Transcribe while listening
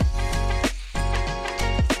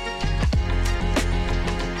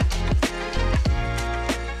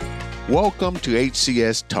Welcome to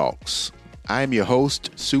HCS Talks. I am your host,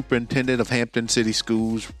 Superintendent of Hampton City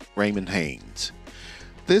Schools, Raymond Haynes.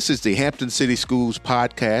 This is the Hampton City Schools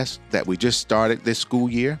podcast that we just started this school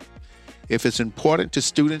year. If it's important to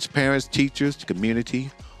students, parents, teachers, the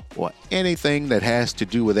community, or anything that has to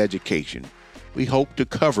do with education, we hope to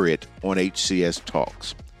cover it on HCS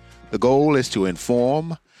Talks. The goal is to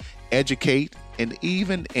inform, educate, and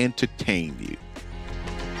even entertain you.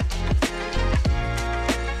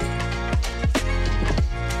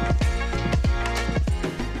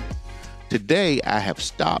 Today, I have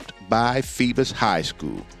stopped by Phoebus High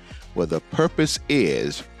School, where the purpose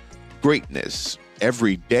is greatness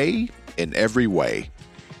every day in every way.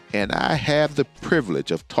 And I have the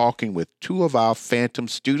privilege of talking with two of our Phantom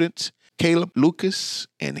students, Kaleb Lucas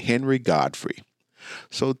and Henry Godfrey.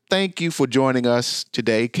 So thank you for joining us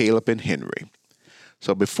today, Kaleb and Henry.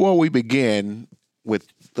 So before we begin with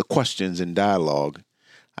the questions and dialogue,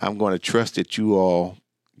 I'm going to trust that you all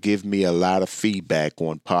give me a lot of feedback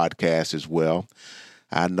on podcasts as well.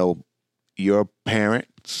 I know your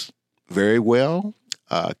parents very well,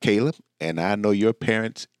 Kaleb, and I know your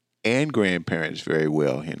parents and grandparents very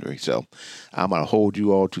well, Henry. So I'm going to hold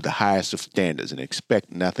you all to the highest of standards and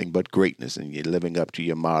expect nothing but greatness, and you're living up to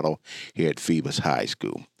your motto here at Phoebus High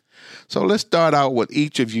School. So let's start out with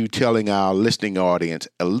each of you telling our listening audience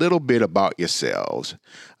a little bit about yourselves.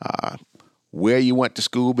 Where you went to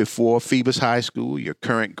school before Phoebus High School, your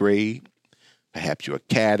current grade, perhaps your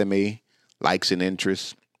academy, likes and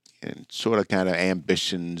interests, and sort of kind of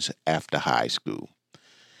ambitions after high school.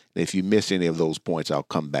 And if you miss any of those points, I'll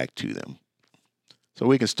come back to them. So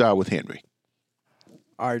we can start with Henry.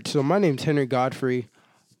 All right, so my name's Henry Godfrey.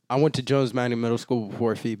 I went to Jones Manning Middle School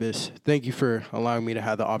before Phoebus. Thank you for allowing me to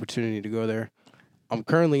have the opportunity to go there. I'm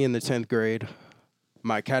currently in the 10th grade.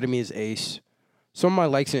 My academy is ACE. Some of my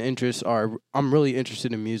likes and interests are I'm really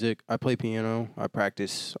interested in music. I play piano. I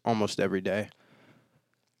practice almost every day.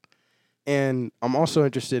 And I'm also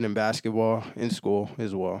interested in basketball in school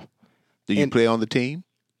as well. Do you play on the team?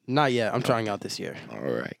 Not yet. I'm trying out this year. All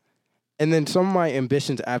right. And then some of my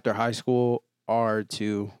ambitions after high school are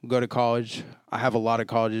to go to college. I have a lot of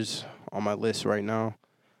colleges on my list right now.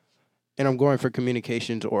 And I'm going for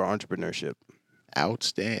communications or entrepreneurship.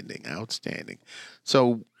 Outstanding.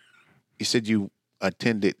 So you said you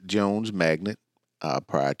attended Jones Magnet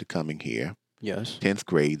prior to coming here. Yes. 10th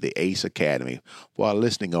grade, the ACE Academy. For our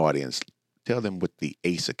listening audience, tell them what the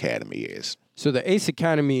ACE Academy is. So the ACE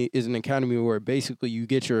Academy is an academy where basically you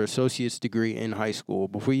get your associate's degree in high school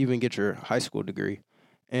before you even get your high school degree.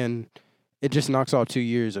 And it just knocks off 2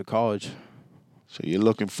 years of college. So you're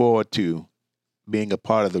looking forward to being a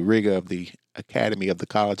part of the rigor of the Academy of the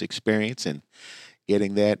College experience and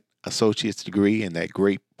getting that associate's degree and that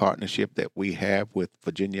great partnership that we have with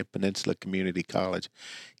Virginia Peninsula Community College.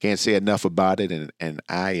 Can't say enough about it, and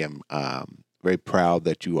I am very proud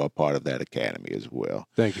that you are part of that academy as well.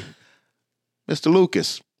 Thank you. Mr.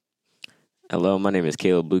 Lucas. Hello, my name is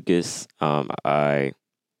Kaleb Lucas. I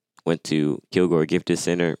went to Kilgore Gifted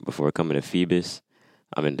Center before coming to Phoebus.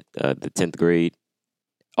 I'm in the 10th grade,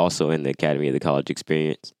 also in the Academy of the College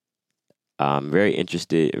experience. I'm very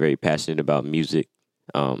interested, very passionate about music.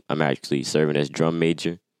 I'm actually serving as drum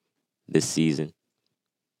major this season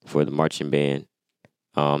for the marching band.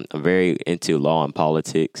 I'm very into law and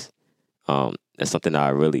politics. That's something I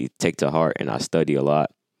really take to heart and I study a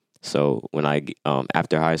lot. So when I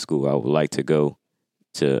after high school, I would like to go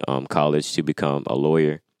to college to become a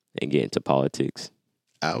lawyer and get into politics.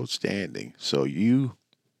 Outstanding. So you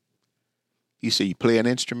say you play an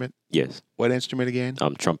instrument? Yes. What instrument again?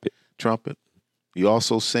 Trumpet. Trumpet. You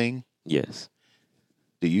also sing? Yes.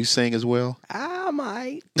 Do you sing as well? I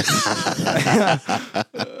might.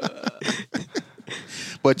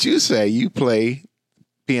 But you say you play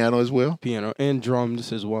piano as well? Piano and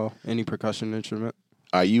drums as well. Any percussion instrument.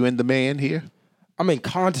 Are you in the band here? I'm in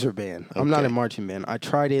concert band. I'm not in marching band. I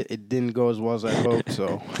tried it. It didn't go as well as I hoped.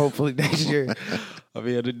 So hopefully next year I'll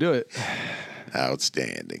be able to do it.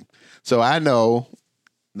 Outstanding. So I know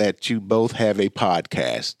that you both have a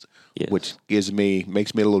podcast. Yes. Which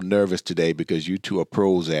makes me a little nervous today because you two are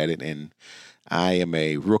pros at it, and I am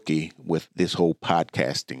a rookie with this whole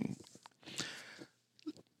podcasting.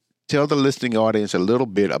 Tell the listening audience a little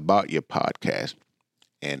bit about your podcast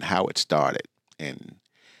and how it started. And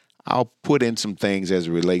I'll put in some things as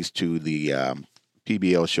it relates to the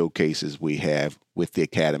PBL showcases we have with the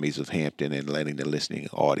Academies of Hampton and letting the listening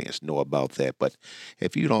audience know about that. But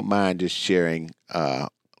if you don't mind just sharing a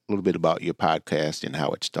little bit about your podcast and how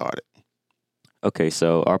it started. Okay,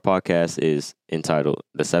 so our podcast is entitled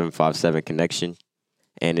The 757 Connection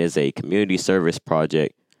and is a community service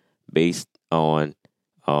project based on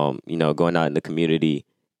going out in the community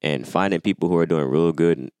and finding people who are doing real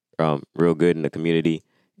good in the community,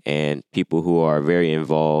 and people who are very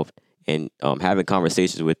involved, and having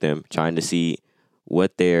conversations with them, trying to see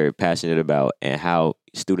what they're passionate about and how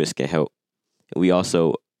students can help. And we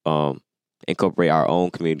also incorporate our own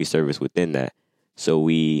community service within that. So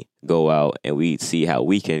we go out and we see how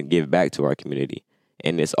we can give back to our community.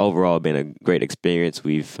 And it's overall been a great experience.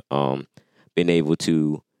 We've been able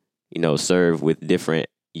to, serve with different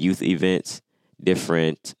youth events,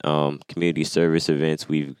 different community service events.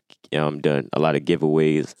 We've done a lot of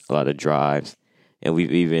giveaways, a lot of drives, and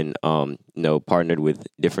we've even partnered with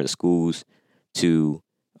different schools to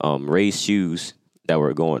raise shoes that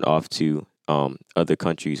were going off to other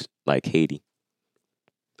countries like Haiti.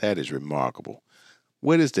 That is remarkable.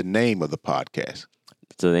 What is the name of the podcast?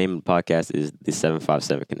 So the name of the podcast is the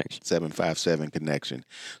 757 Connection. 757 Connection.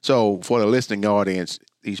 So for the listening audience,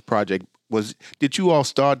 did you all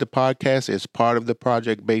start the podcast as part of the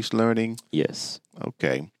project-based learning? Yes.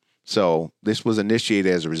 Okay. So this was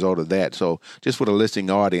initiated as a result of that. So just for the listening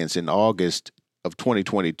audience, in August of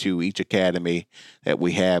 2022, each academy that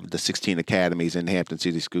we have, the 16 academies in Hampton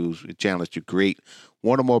City Schools, we challenged to create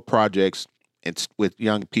one or more projects with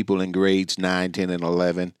young people in grades 9, 10, and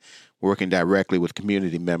 11, working directly with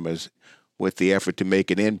community members with the effort to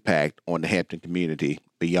make an impact on the Hampton community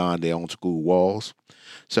beyond their own school walls.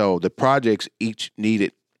 So the projects each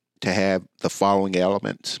needed to have the following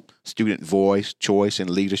elements: student voice, choice, and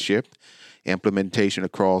leadership, implementation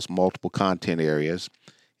across multiple content areas,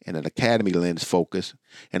 and an academy lens focus,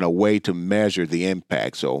 and a way to measure the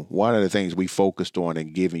impact. So one of the things we focused on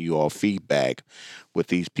in giving you all feedback with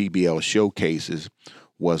these PBL showcases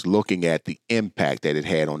was looking at the impact that it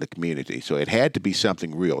had on the community. So it had to be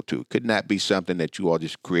something real, too. It could not be something that you all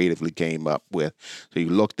just creatively came up with. So you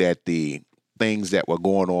looked at the things that were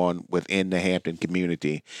going on within the Hampton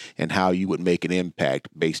community and how you would make an impact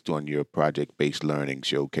based on your project-based learning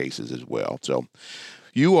showcases as well. So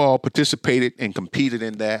you all participated and competed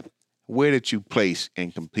in that. Where did you place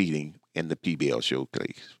in competing in the PBL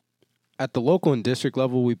showcase? At the local and district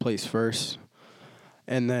level, we placed first.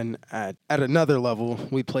 And then at another level,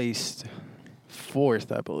 we placed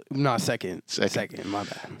fourth, I believe. No, second. Second, my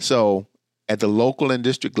bad. So at the local and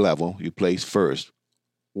district level, you placed first.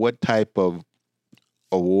 What type of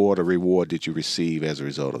award or reward did you receive as a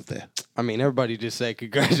result of that? I mean, everybody just said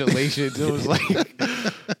congratulations. It was like...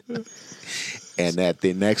 And at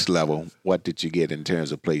the next level, what did you get in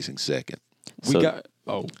terms of placing second? You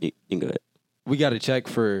can go ahead. We got a check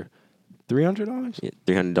for $300? Yeah,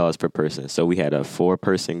 $300 per person. So we had a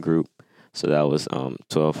 4-person group. So that was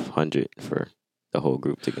 $1,200 for the whole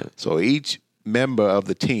group together. So each member of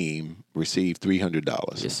the team received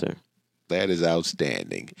 $300. Yes, sir. That is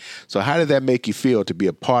outstanding. So how did that make you feel to be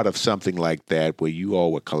a part of something like that, where you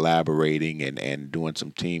all were collaborating and doing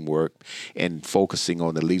some teamwork and focusing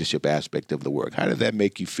on the leadership aspect of the work? How did that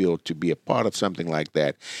make you feel to be a part of something like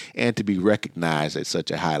that and to be recognized at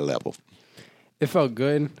such a high level? It felt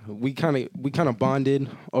good. We kind of bonded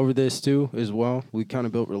over this too as well. We kind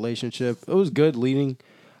of built relationship. It was good leading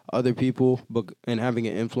other people and having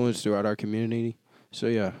an influence throughout our community. So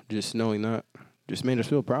yeah, just knowing that just made us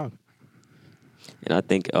feel proud. And I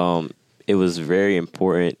think it was very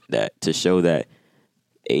important to show that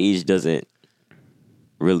age doesn't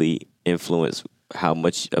really influence how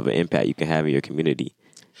much of an impact you can have in your community.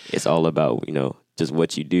 It's all about, just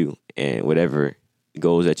what you do, and whatever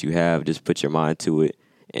goals that you have, just put your mind to it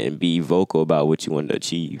and be vocal about what you want to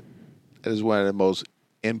achieve. That is one of the most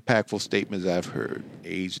impactful statements I've heard.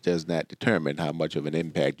 Age does not determine how much of an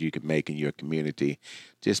impact you can make in your community.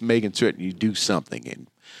 Just making certain you do something and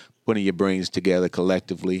putting your brains together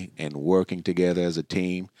collectively and working together as a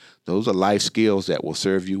team. Those are life skills that will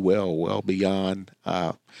serve you well beyond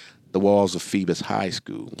the walls of Phoebus High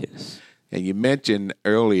School. Yes. And you mentioned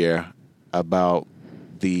earlier about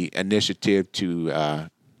the initiative to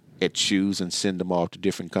get shoes and send them off to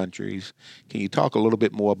different countries. Can you talk a little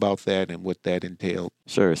bit more about that and what that entailed?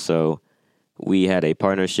 Sure. So we had a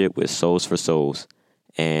partnership with Souls for Souls.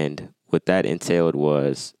 And what that entailed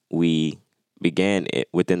was we began it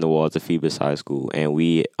within the walls of Phoebus High School. And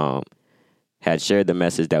we had shared the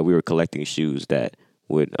message that we were collecting shoes that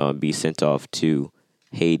would be sent off to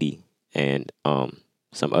Haiti and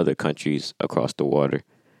some other countries across the water.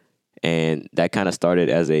 And that kind of started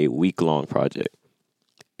as a week-long project.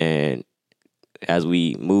 And as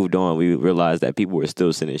we moved on, we realized that people were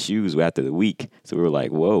still sending shoes after the week. So we were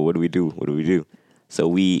like, whoa, what do we do? What do we do? So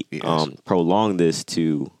we prolonged this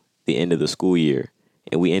to the end of the school year.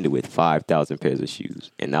 And we ended with 5,000 pairs of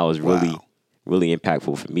shoes. And that was really, really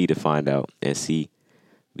impactful for me to find out and see,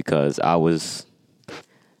 because I was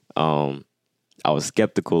I was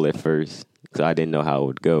skeptical at first because I didn't know how it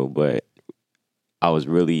would go, but I was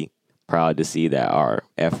really proud to see that our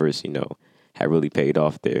efforts, had really paid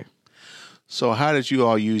off there. So how did you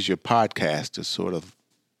all use your podcast to sort of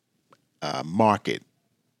market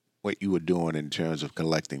what you were doing in terms of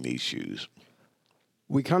collecting these shoes?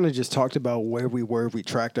 We kind of just talked about where we were. We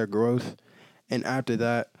tracked our growth. And after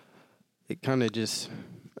that, it kind of just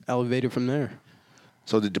elevated from there.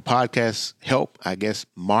 So did the podcast help, I guess,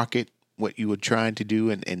 market what you were trying to do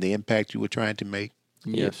and the impact you were trying to make?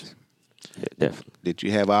 Yes. Yeah, definitely. Did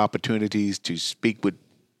you have opportunities to speak with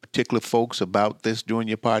particular folks about this during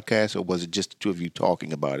your podcast, or was it just the two of you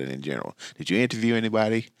talking about it in general? Did you interview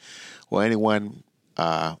anybody or anyone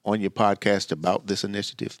on your podcast about this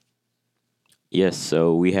initiative? Yes,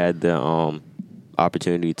 so we had the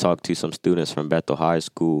opportunity to talk to some students from Bethel High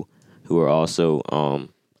School who are also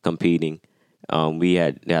competing. We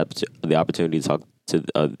had the opportunity to talk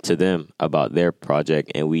to them about their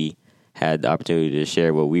project, and we had the opportunity to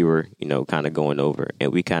share what we were, kind of going over,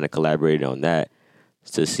 and we kind of collaborated on that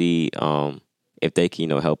to see if they can,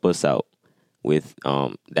 help us out with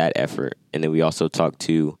that effort. And then we also talked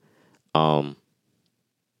to, I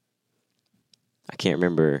can't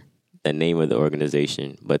remember the name of the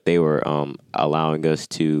organization, but they were allowing us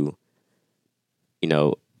to,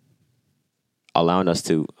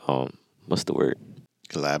 what's the word?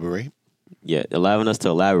 Collaborate. Yeah, allowing us to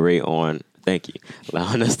elaborate on. Thank you.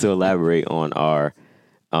 Allowing us to elaborate on our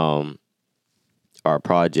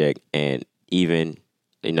project and even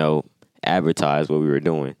advertise what we were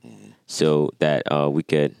doing, so that we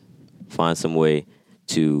could find some way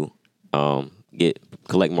to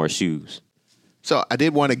collect more shoes. So I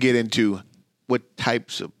did want to get into what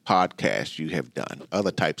types of podcasts you have done, other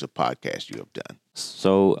types of podcasts you have done.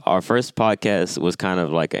 So our first podcast was kind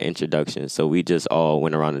of like an introduction. So we just all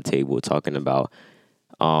went around the table talking about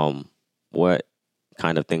what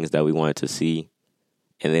kind of things that we wanted to see.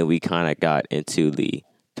 And then we kind of got into the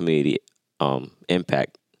community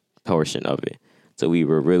impact portion of it. So we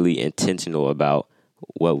were really intentional about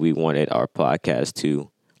what we wanted our podcast to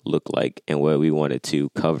look like and what we wanted to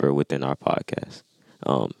cover within our podcast.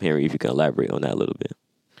 Henry, if you can elaborate on that a little bit.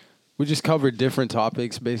 We just covered different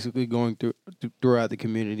topics, basically going throughout the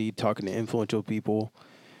community, talking to influential people,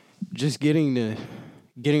 just getting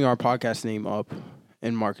our podcast name up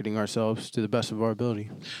and marketing ourselves to the best of our ability.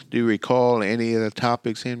 Do you recall any of the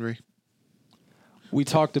topics, Henry? We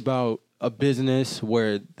talked about a business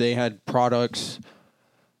where they had products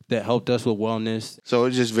that helped us with wellness. So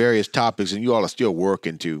it's just various topics, and you all are still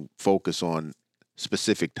working to focus on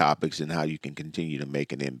specific topics and how you can continue to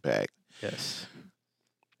make an impact. Yes.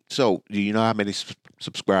 So do you know how many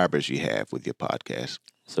subscribers you have with your podcast?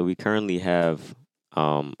 So we currently have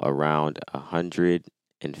around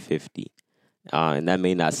 150. And that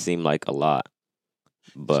may not seem like a lot,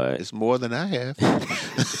 but it's more than I have.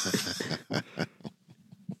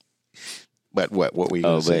 But what were you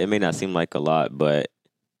going to say? But it may not seem like a lot, but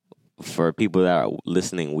for people that are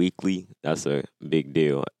listening weekly, that's a big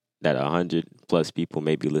deal. That 100 plus people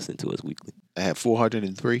maybe listen to us weekly. I have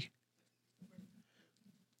 403.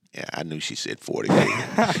 Yeah, I knew she said 40.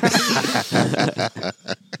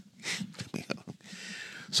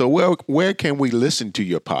 So where can we listen to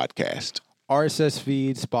your podcast? RSS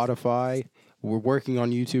feed, Spotify. We're working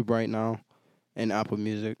on YouTube right now and Apple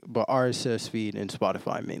Music, but RSS feed and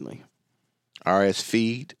Spotify mainly. RSS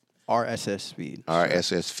feed? RSS feed.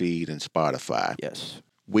 RSS feed and Spotify. Yes.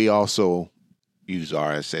 We also use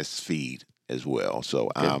RSS feed as well. So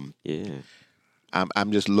I'm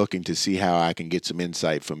just looking to see how I can get some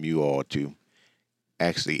insight from you all to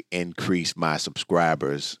actually increase my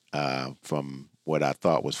subscribers from what I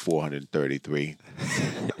thought was 433.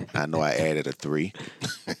 I know I added a 3.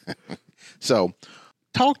 So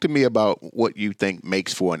talk to me about what you think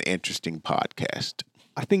makes for an interesting podcast.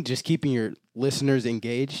 I think just keeping your listeners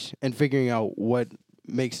engaged and figuring out what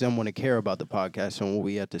makes them want to care about the podcast and what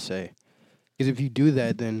we have to say. Because if you do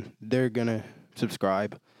that, then they're going to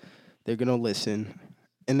subscribe, they're going to listen,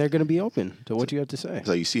 and they're going to be open to what you have to say.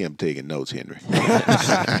 So you see him taking notes, Henry.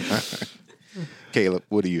 Kaleb,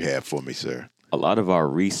 what do you have for me, sir? A lot of our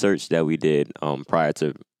research that we did prior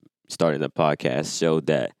to starting the podcast showed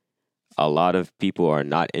that a lot of people are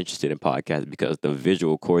not interested in podcasts because the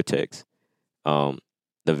visual cortex, the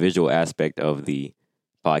visual aspect of the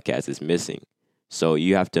podcast is missing. So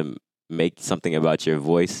you have to make something about your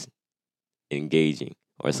voice engaging,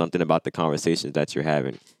 or something about the conversations that you're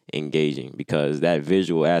having engaging, because that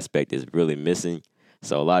visual aspect is really missing.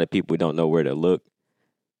 So a lot of people don't know where to look.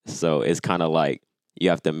 So it's kind of like you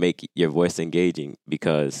have to make your voice engaging,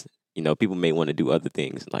 because people may want to do other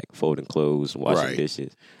things like folding clothes, washing Right.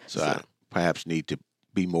 dishes. So I perhaps need to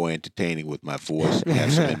be more entertaining with my voice,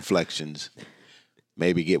 have some inflections.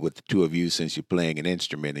 Maybe get with the two of you since you're playing an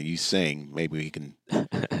instrument and you sing. Maybe we can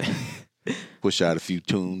push out a few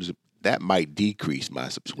tunes. That might decrease my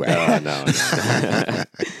subscribers. No.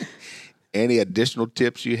 Any additional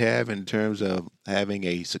tips you have in terms of having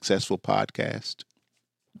a successful podcast?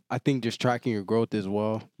 I think just tracking your growth as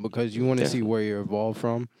well, because you want to see Definitely. where you're evolved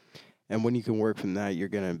from. And when you can work from that, you're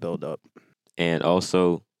going to build up. And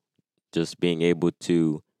also just being able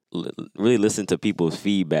to really listen to people's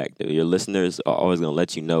feedback. Your listeners are always going to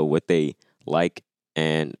let you know what they like,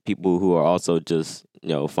 and people who are also just,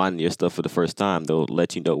 finding your stuff for the first time, they'll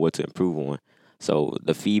let you know what to improve on. So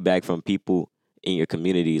the feedback from people in your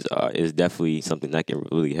communities is definitely something that can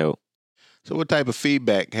really help. So what type of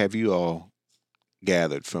feedback have you all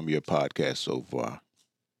gathered from your podcast so far?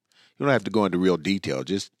 You don't have to go into real detail,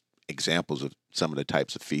 just examples of some of the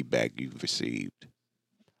types of feedback you've received.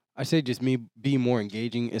 I say just be more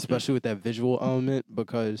engaging, especially with that visual element,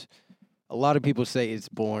 because a lot of people say it's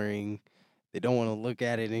boring. They don't want to look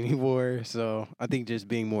at it anymore. So I think just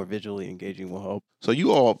being more visually engaging will help. So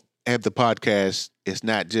you all have the podcast. It's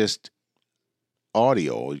not just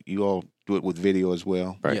audio. You all do it with video as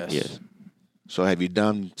well. Right? Yes. So have you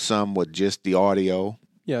done some with just the audio?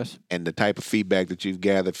 Yes. And the type of feedback that you've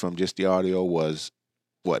gathered from just the audio was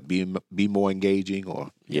what? Be more engaging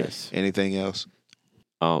or Yes. anything else?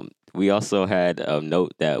 We also had a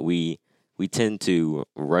note that we tend to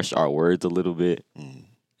rush our words a little bit,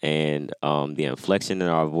 and the inflection in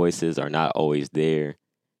our voices are not always there.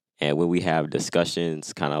 And when we have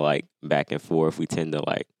discussions, kind of like back and forth, we tend to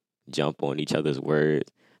like jump on each other's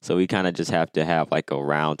words. So we kind of just have to have like a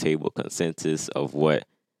round table consensus of what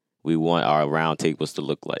we want our round tables to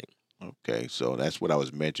look like. Okay, so that's what I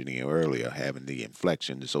was mentioning earlier, having the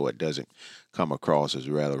inflection so it doesn't come across as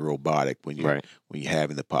rather robotic when you're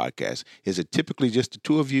having the podcast. Is it typically just the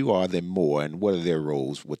two of you, or are there more, and what are their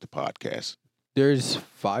roles with the podcast? There's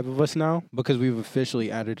 5 of us now because we've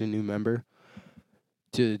officially added a new member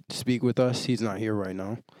to speak with us. He's not here right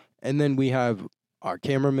now. And then we have our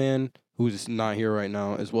cameraman, who's not here right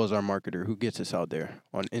now, as well as our marketer, who gets us out there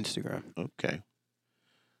on Instagram. Okay.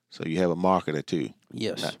 So you have a marketer too.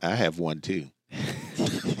 Yes. I have one too.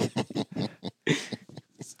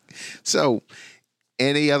 So,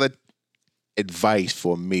 any other advice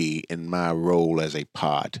for me in my role as a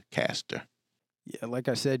podcaster? Yeah, like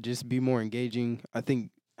I said, just be more engaging. I think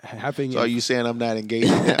having... So are you saying I'm not engaging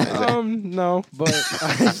now? No, but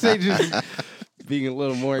I say just being a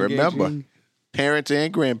little more engaging. Remember, parents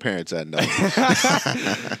and grandparents I know.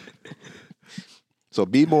 So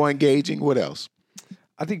be more engaging. What else?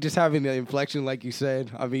 I think just having the inflection, like you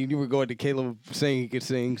said. I mean, you were going to Kaleb saying he could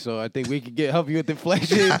sing, so I think we could help you with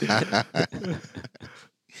inflection.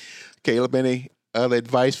 Kaleb, any other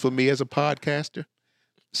advice for me as a podcaster?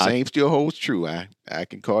 Same still holds true. I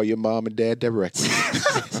can call your mom and dad directly.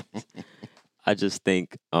 I just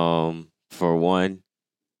think, for one,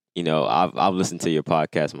 I've listened to your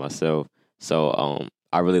podcast myself, so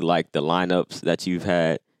I really like the lineups that you've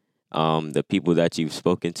had. The people that you've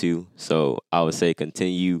spoken to. So I would say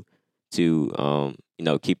continue to,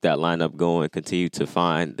 keep that lineup going. Continue to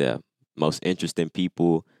find the most interesting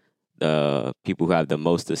people, the people who have the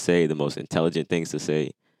most to say, the most intelligent things to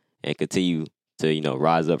say, and continue to,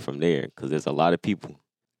 rise up from there because there's a lot of people.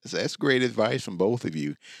 That's great advice from both of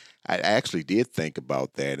you. I actually did think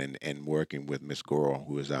about that and working with Ms. Goral,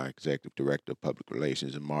 who is our Executive Director of Public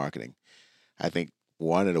Relations and Marketing. I think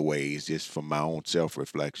one of the ways, just from my own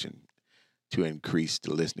self-reflection, to increase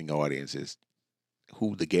the listening audience is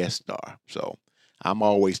who the guests are. So I'm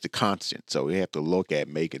always the constant. So we have to look at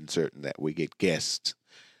making certain that we get guests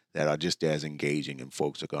that are just as engaging and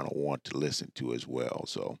folks are going to want to listen to as well.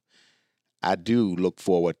 So I do look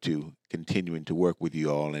forward to continuing to work with you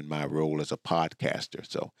all in my role as a podcaster.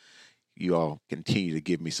 So you all continue to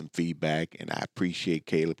give me some feedback, and I appreciate,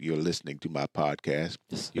 Kaleb, you're listening to my podcast.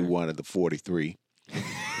 Yes, You're one of the 43.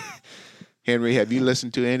 Henry, have you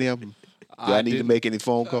listened to any of them? Do I need to make any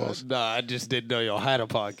phone calls? No, I just didn't know y'all had a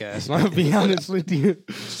podcast. I'll be honest with you.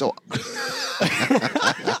 So,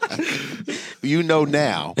 you know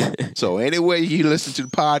now. So anyway you listen to the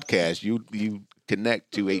podcast, you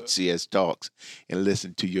connect to HCS Talks and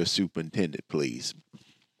listen to your superintendent, please.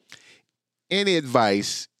 Any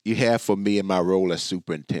advice you have for me in my role as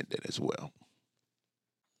superintendent as well?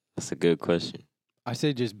 That's a good question. I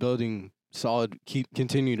say just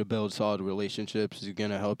continue to build solid relationships is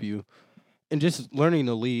going to help you. And just learning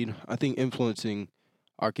to lead, I think influencing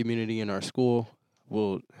our community and our school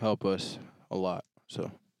will help us a lot.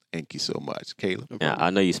 So Thank you so much, Kaleb. Yeah, I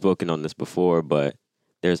know you've spoken on this before, but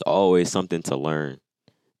there's always something to learn,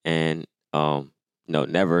 and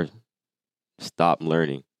never stop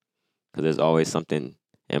learning, because there's always something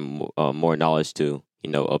and more knowledge to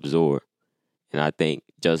absorb. And I think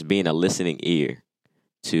just being a listening ear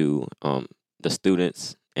to the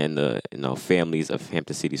students and the families of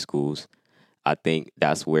Hampton City Schools, I think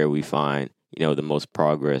that's where we find the most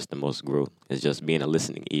progress, the most growth, is just being a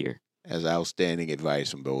listening ear. That's outstanding advice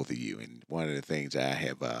from both of you. And one of the things I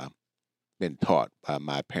have been taught by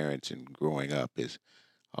my parents in growing up is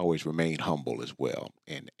always remain humble as well,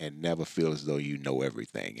 and never feel as though you know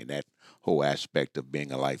everything. And that whole aspect of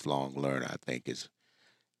being a lifelong learner, I think, is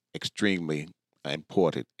extremely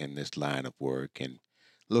important in this line of work. And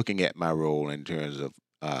looking at my role in terms of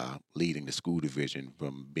leading the school division,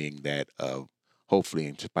 from being that of hopefully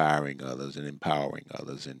inspiring others and empowering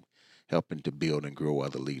others and helping to build and grow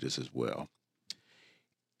other leaders as well.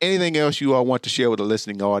 Anything else you all want to share with the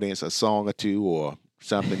listening audience, a song or two, or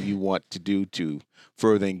something you want to do to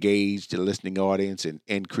further engage the listening audience and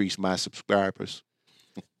increase my subscribers?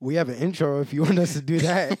 We have an intro if you want us to do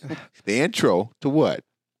that. The intro to what?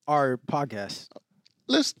 Our podcast.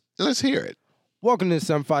 Let's hear it. Welcome to the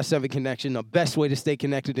 757 Connection, the best way to stay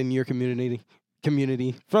connected in your community.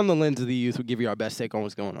 From the lens of the youth, we give you our best take on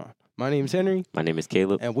what's going on. My name is Henry. My name is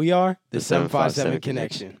Kaleb. And we are the 757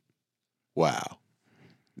 Connection. Wow.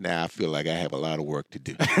 Now I feel like I have a lot of work to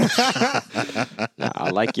do. Now, I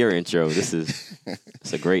like your intro. It's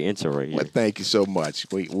a great intro right here. Well, thank you so much.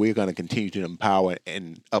 We're going to continue to empower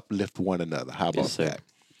and uplift one another. How about that?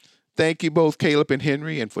 Thank you both, Kaleb and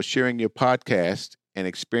Henry, and for sharing your podcast and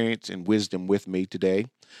experience and wisdom with me today.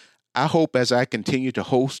 I hope as I continue to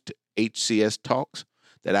host HCS Talks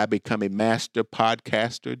that I become a master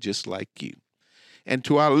podcaster just like you. And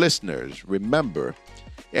to our listeners, remember,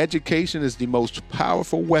 education is the most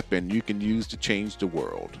powerful weapon you can use to change the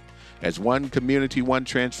world. As one community, one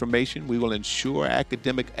transformation, we will ensure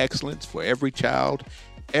academic excellence for every child,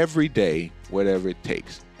 every day, whatever it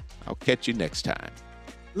takes. I'll catch you next time.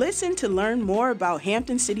 Listen to learn more about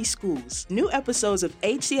Hampton City Schools. New episodes of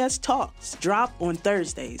HCS Talks drop on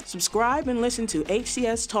Thursdays. Subscribe and listen to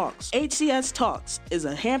HCS Talks. HCS Talks is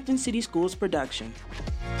a Hampton City Schools production.